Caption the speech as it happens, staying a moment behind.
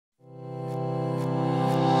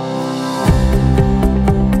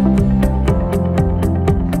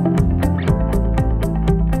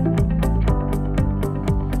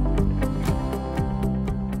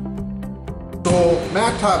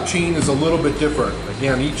mattop chain is a little bit different.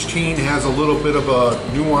 Again, each chain has a little bit of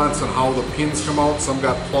a nuance on how the pins come out. Some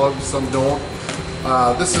got plugs, some don't.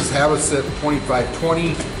 This is Havasset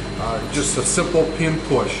 2520, just a simple pin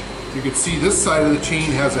push. You can see this side of the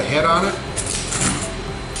chain has a head on it.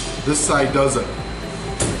 This side doesn't.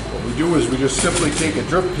 What we do is we just simply take a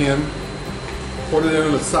drip pin, put it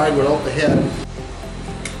in the side without the head.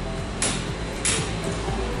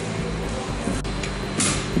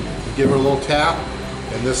 Give it a little tap,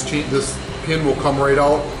 and this pin will come right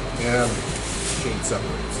out and the chain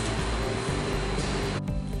separates.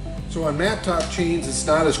 So on mattop chains, it's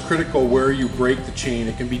not as critical where you break the chain.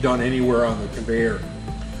 It can be done anywhere on the conveyor.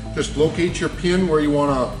 Just locate your pin where you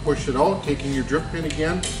want to push it out, taking your drip pin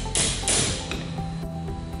again,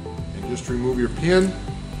 and just remove your pin,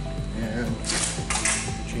 and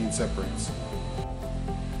the chain separates.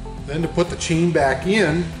 Then to put the chain back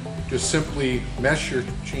in, just simply mesh your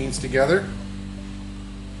chains together,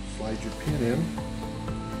 slide your pin in,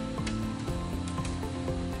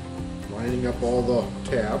 lining up all the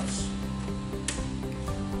tabs.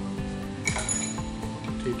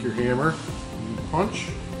 Take your hammer and punch.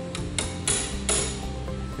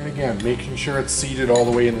 And again, making sure it's seated all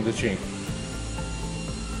the way into the chain.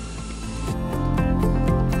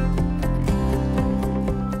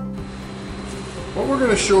 What we're going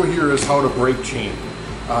to show here is how to break chain.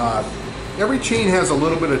 Every chain has a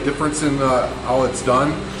little bit of difference in how it's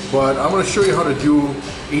done, but I'm going to show you how to do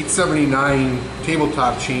 879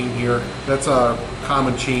 tabletop chain here. That's a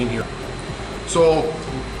common chain here. So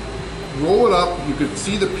roll it up. You can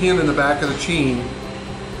see the pin in the back of the chain.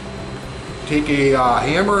 Take a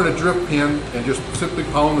hammer and a drip pin and just simply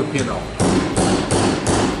pound the pin out.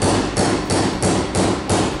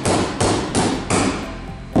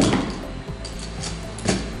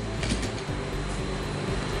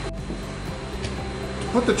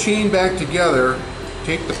 Put the chain back together,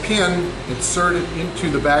 take the pin, insert it into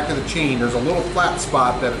the back of the chain. There's a little flat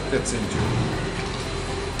spot that it fits into.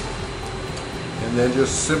 And then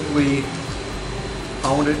just simply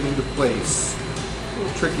pound it into place. A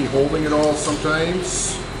little tricky holding it all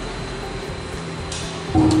sometimes.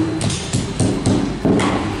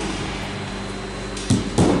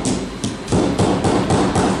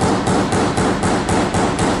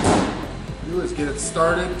 Do is get it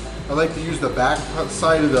started. I like to use the back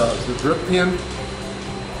side of the drip pin.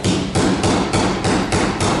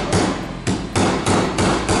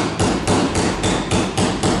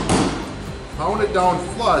 Pound it down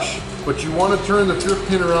flush, but you want to turn the drip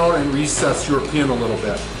pin around and recess your pin a little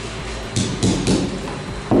bit.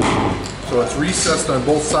 So it's recessed on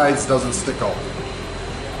both sides, doesn't stick out.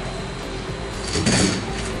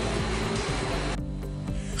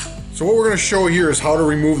 So what we're going to show here is how to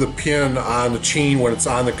remove the pin on the chain when it's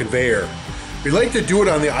on the conveyor. We like to do it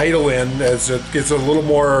on the idle end as it gives a little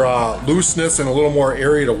more looseness and a little more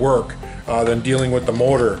area to work than dealing with the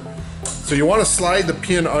motor. So you want to slide the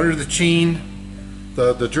pin under the chain,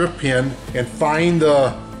 the drip pin, and find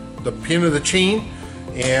the pin of the chain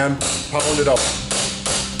and pound it up.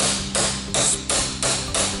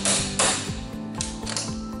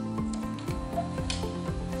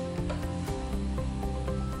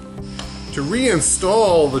 To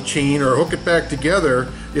reinstall the chain or hook it back together,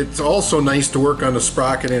 it's also nice to work on the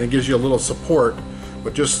sprocket and it gives you a little support.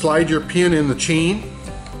 But just slide your pin in the chain,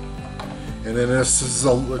 and then this is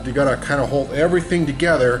you gotta kind of hold everything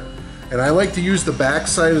together. And I like to use the back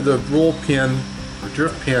side of the roll pin or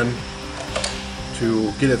drip pin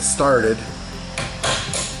to get it started.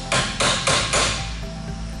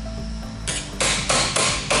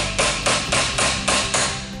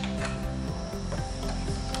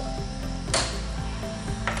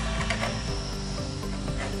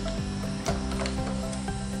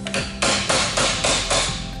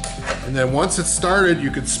 And then once it's started,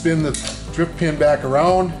 you can spin the drip pin back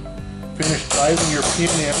around, finish driving your pin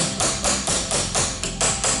in.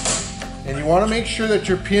 And you want to make sure that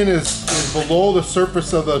your pin is below the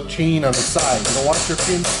surface of the chain on the side. You don't want your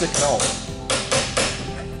pin sticking out.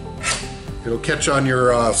 It'll catch on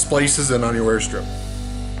your splices and on your wear strip.